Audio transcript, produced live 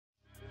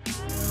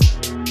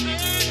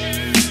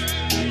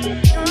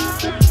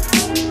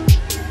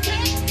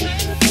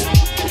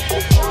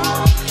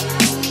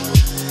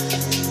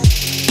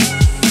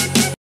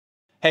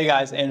Hey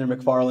guys, Andrew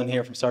McFarland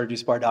here from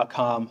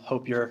StartAJuiceBar.com.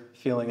 Hope you're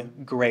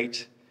feeling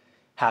great,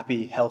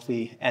 happy,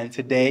 healthy. And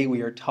today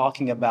we are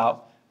talking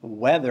about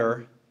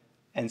weather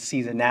and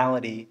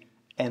seasonality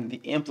and the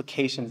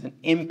implications and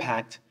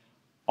impact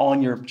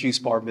on your juice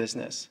bar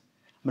business.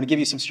 I'm going to give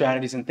you some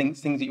strategies and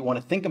things that you want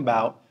to think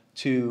about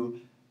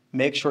to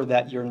make sure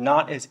that you're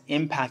not as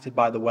impacted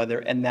by the weather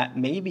and that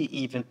maybe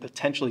even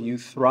potentially you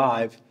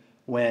thrive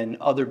when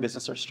other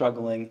businesses are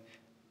struggling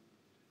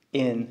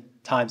in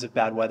times of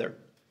bad weather.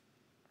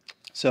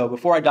 So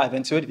before I dive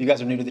into it, if you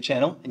guys are new to the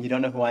channel and you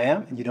don't know who I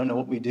am and you don't know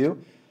what we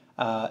do,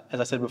 as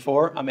I said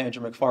before, I'm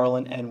Andrew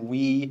McFarland and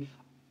we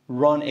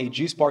run a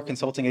juice bar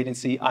consulting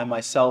agency. I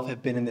myself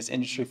have been in this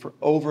industry for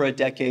over a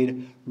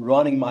decade,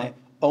 running my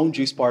own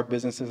juice bar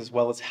businesses as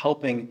well as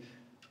helping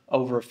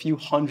over a few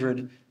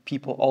hundred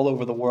people all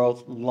over the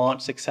world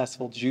launch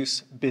successful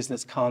juice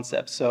business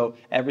concepts. So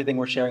everything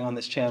we're sharing on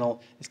this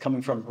channel is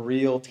coming from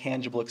real,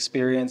 tangible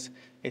experience.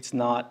 It's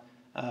not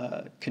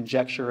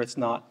conjecture, it's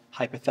not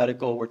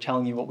hypothetical. We're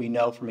telling you what we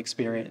know from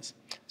experience.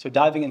 So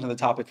diving into the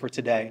topic for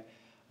today,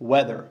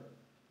 weather,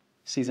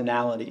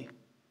 seasonality.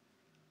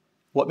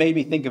 What made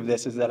me think of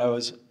this is that I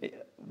was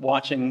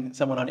watching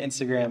someone on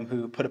Instagram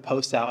who put a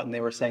post out and they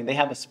were saying they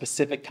have a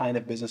specific kind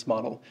of business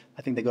model.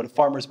 I think they go to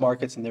farmers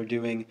markets and they're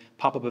doing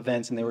pop-up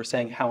events, and they were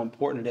saying how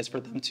important it is for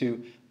them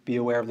to be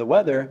aware of the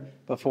weather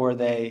before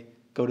they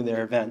go to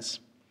their events.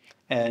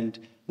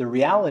 And the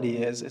reality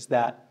is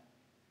that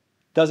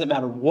doesn't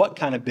matter what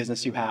kind of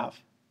business you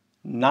have,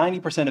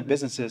 90% of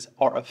businesses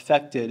are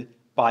affected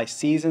by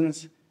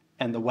seasons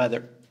and the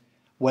weather.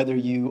 Whether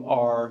you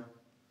are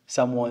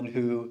someone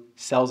who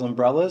sells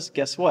umbrellas,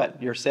 guess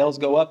what? Your sales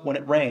go up when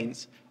it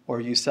rains.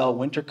 Or you sell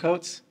winter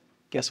coats,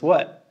 guess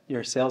what?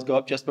 Your sales go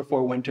up just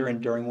before winter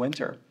and during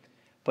winter.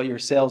 But your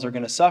sales are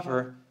going to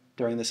suffer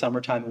during the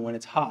summertime and when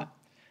it's hot.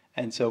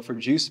 And so for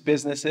juice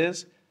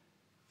businesses,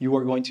 you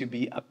are going to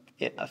be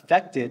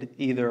affected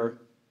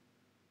either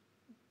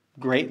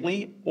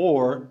greatly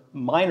or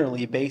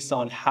minorly based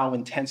on how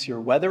intense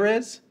your weather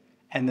is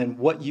and then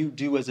what you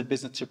do as a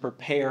business to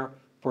prepare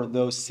for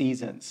those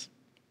seasons.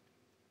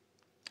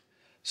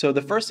 So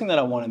the first thing that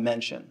I want to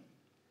mention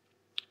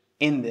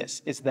in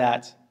this is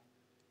that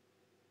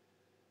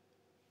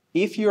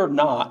if you're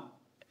not,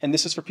 and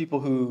this is for people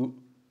who,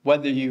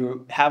 whether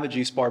you have a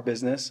juice bar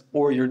business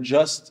or you're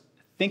just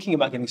thinking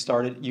about getting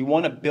started, you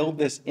want to build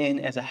this in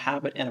as a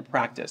habit and a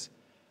practice.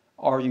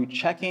 Are you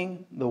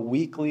checking the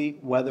weekly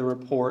weather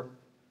report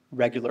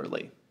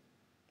regularly?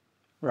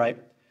 Right?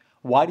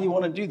 Why do you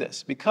want to do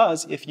this?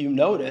 Because if you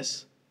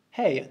notice,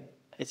 hey,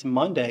 it's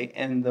Monday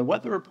and the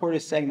weather report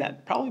is saying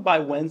that probably by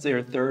Wednesday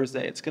or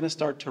Thursday it's going to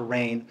start to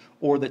rain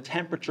or the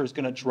temperature is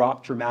going to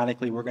drop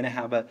dramatically. We're going to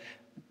have a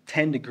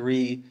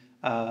 10-degree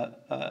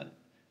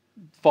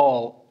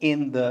fall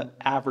in the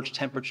average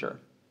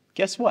temperature.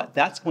 Guess what?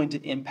 That's going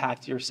to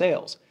impact your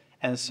sales.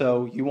 And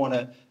so you want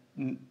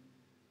to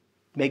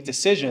make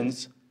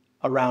decisions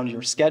around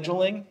your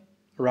scheduling,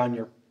 around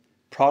your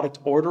product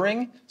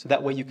ordering, so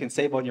that way you can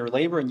save on your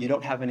labor and you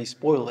don't have any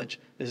spoilage.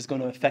 This is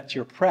going to affect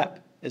your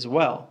prep as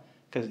well,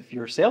 because if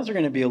your sales are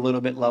going to be a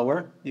little bit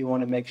lower, you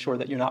want to make sure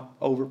that you're not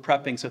over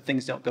prepping so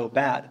things don't go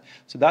bad.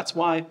 So that's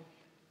why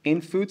in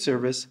food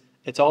service,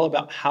 it's all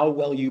about how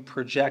well you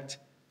project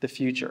the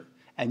future.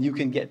 And you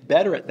can get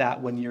better at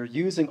that when you're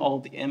using all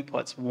the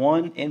inputs.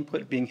 One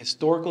input being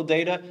historical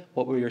data,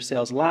 what were your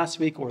sales last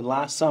week or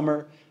last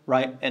summer,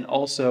 right? And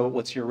also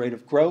what's your rate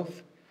of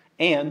growth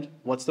and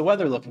what's the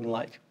weather looking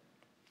like.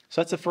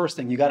 So that's the first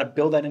thing. You got to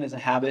build that in as a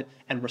habit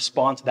and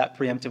respond to that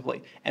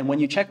preemptively. And when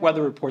you check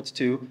weather reports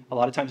too, a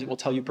lot of times it will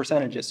tell you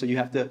percentages. So you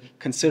have to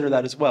consider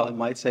that as well. It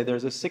might say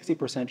there's a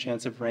 60%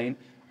 chance of rain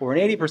or an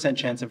 80%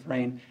 chance of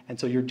rain. And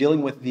so you're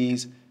dealing with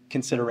these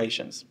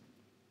considerations.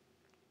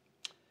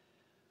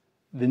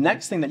 The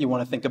next thing that you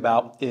want to think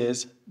about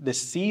is the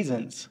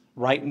seasons.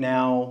 Right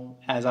now,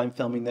 as I'm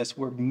filming this,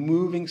 we're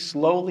moving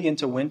slowly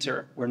into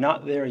winter. We're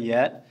not there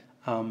yet.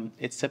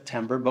 It's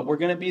September, but we're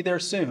going to be there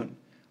soon,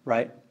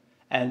 right?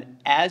 And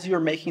as you're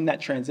making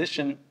that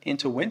transition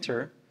into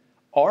winter,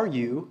 are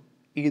you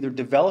either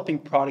developing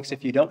products,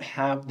 if you don't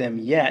have them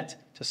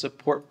yet, to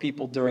support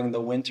people during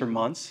the winter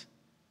months?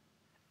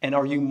 And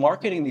are you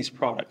marketing these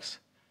products?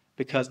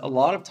 Because a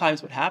lot of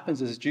times what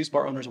happens is juice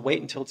bar owners wait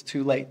until it's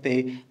too late.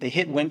 They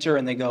hit winter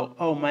and they go,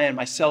 oh man,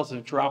 my sales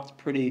have dropped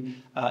pretty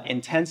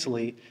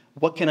intensely.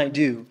 What can I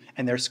do?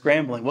 And they're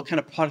scrambling. What kind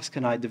of products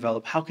can I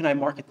develop? How can I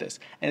market this?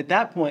 And at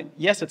that point,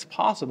 yes, it's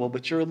possible,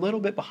 but you're a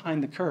little bit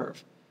behind the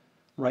curve,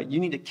 right? You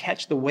need to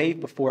catch the wave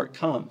before it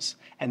comes.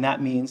 And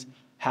that means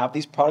have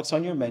these products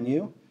on your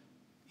menu,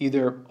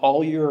 either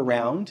all year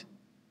round,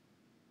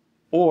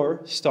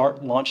 or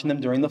start launching them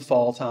during the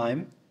fall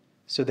time,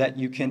 so that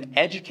you can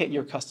educate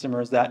your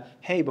customers that,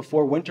 hey,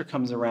 before winter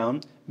comes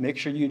around, make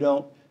sure you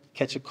don't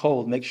catch a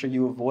cold. Make sure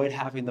you avoid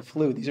having the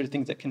flu. These are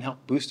things that can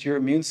help boost your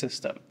immune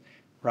system,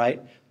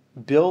 right?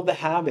 Build the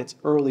habits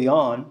early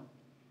on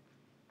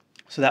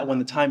so that when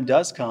the time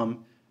does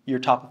come, you're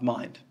top of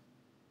mind,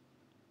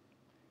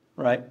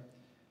 right?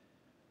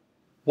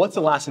 What's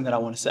the last thing that I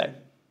want to say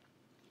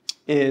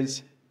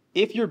is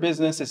if your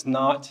business is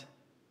not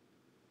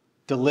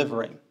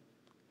delivering,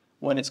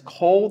 when it's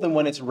cold and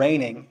when it's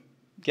raining,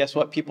 guess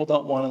what? People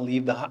don't want to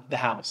leave the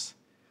house.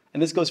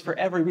 And this goes for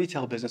every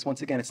retail business.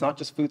 Once again, it's not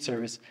just food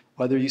service.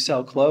 Whether you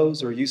sell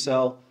clothes or you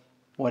sell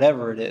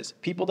whatever it is,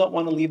 people don't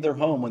want to leave their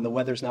home when the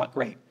weather's not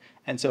great.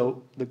 And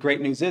so the great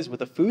news is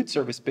with a food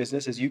service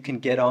business is you can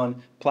get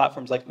on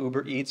platforms like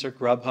Uber Eats or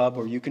Grubhub,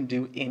 or you can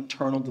do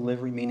internal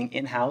delivery, meaning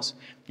in-house.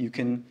 You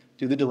can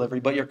do the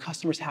delivery, but your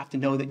customers have to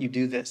know that you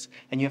do this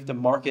and you have to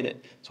market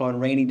it. So on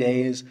rainy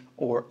days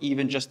or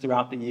even just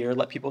throughout the year,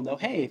 let people know,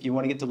 hey, if you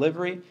want to get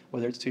delivery,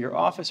 whether it's to your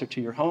office or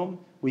to your home,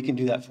 we can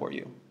do that for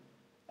you.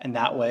 And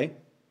that way,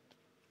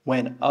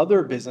 when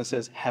other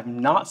businesses have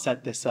not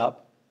set this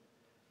up,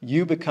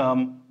 you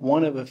become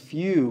one of a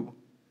few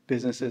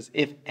businesses,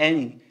 if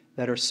any,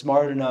 that are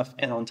smart enough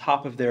and on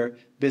top of their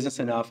business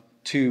enough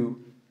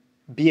to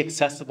be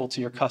accessible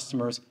to your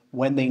customers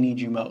when they need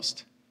you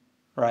most,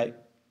 right?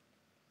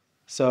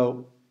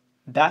 So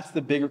that's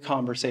the bigger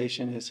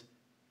conversation is,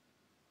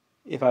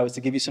 if I was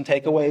to give you some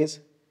takeaways,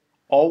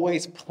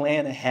 always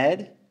plan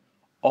ahead,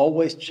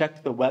 always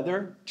check the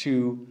weather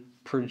to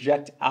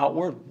project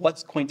outward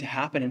what's going to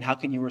happen and how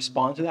can you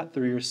respond to that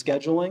through your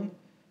scheduling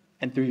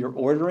and through your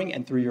ordering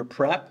and through your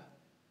prep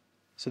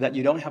so that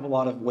you don't have a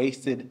lot of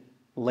wasted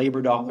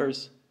labor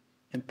dollars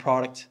and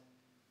product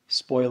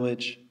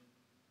spoilage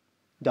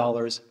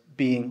dollars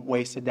being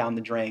wasted down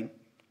the drain.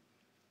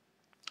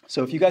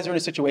 So if you guys are in a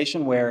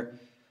situation where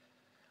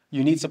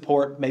you need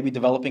support, maybe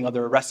developing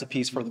other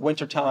recipes for the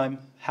wintertime,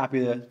 happy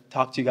to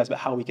talk to you guys about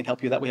how we can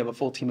help you with that. We have a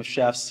full team of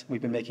chefs.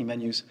 We've been making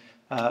menus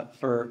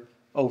for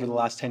over the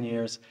last 10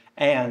 years.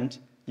 And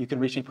you can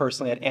reach me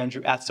personally at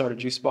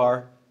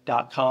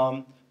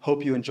Andrew@StartAJuiceBar.com.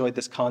 Hope you enjoyed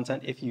this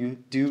content. If you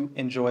do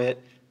enjoy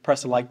it,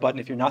 press the like button.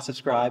 If you're not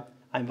subscribed,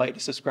 I invite you to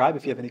subscribe.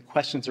 If you have any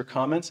questions or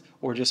comments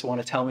or just want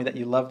to tell me that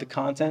you love the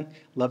content,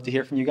 love to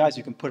hear from you guys.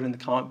 You can put it in the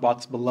comment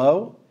box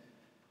below.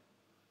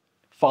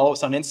 Follow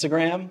us on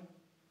Instagram.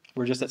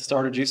 We're just at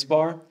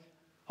StartAJuiceBar.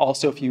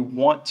 Also, if you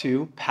want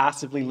to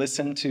passively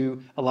listen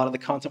to a lot of the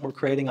content we're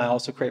creating, I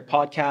also create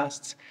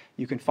podcasts.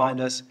 You can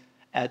find us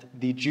at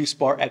the Juice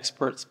Bar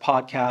Experts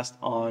podcast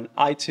on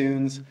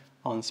iTunes,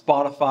 on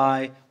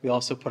Spotify. We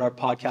also put our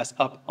podcast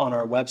up on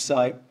our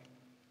website.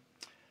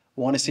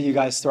 Want to see you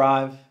guys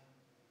thrive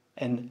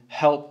and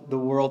help the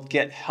world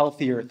get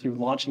healthier through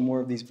launching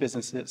more of these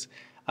businesses.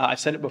 I've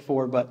said it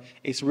before, but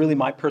it's really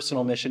my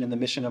personal mission and the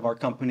mission of our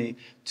company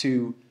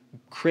to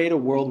create a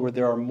world where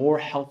there are more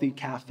healthy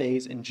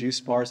cafes and juice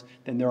bars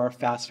than there are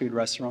fast food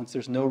restaurants.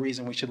 There's no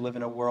reason we should live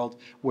in a world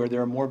where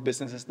there are more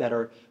businesses that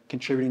are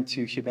contributing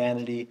to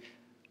humanity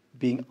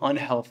being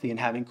unhealthy and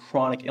having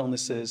chronic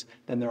illnesses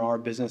than there are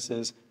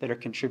businesses that are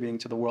contributing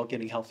to the world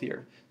getting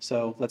healthier.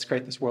 So let's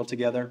create this world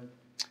together.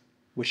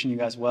 Wishing you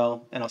guys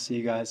well, and I'll see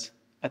you guys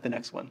at the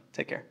next one.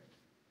 Take care.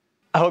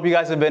 I hope you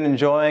guys have been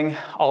enjoying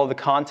all of the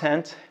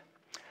content.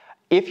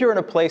 If you're in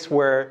a place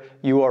where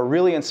you are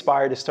really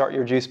inspired to start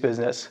your juice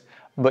business,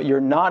 but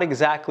you're not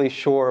exactly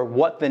sure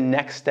what the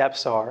next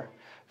steps are,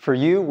 for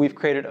you, we've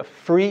created a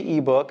free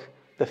ebook,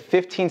 The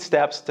 15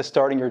 Steps to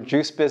Starting Your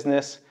Juice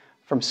Business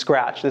from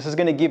Scratch. This is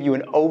going to give you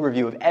an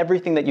overview of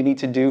everything that you need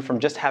to do from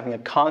just having a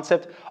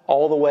concept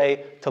all the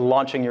way to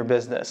launching your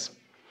business.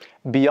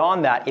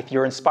 Beyond that, if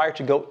you're inspired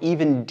to go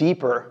even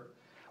deeper,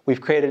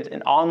 we've created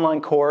an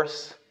online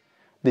course,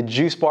 the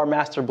Juice Bar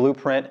Master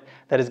Blueprint,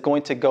 that is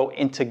going to go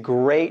into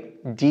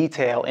great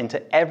detail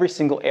into every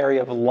single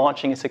area of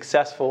launching a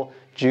successful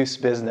juice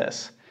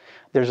business.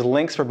 There's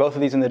links for both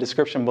of these in the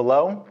description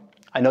below.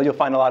 I know you'll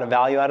find a lot of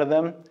value out of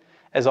them.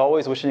 As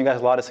always, wishing you guys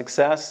a lot of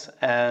success,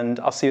 and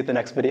I'll see you at the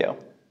next video.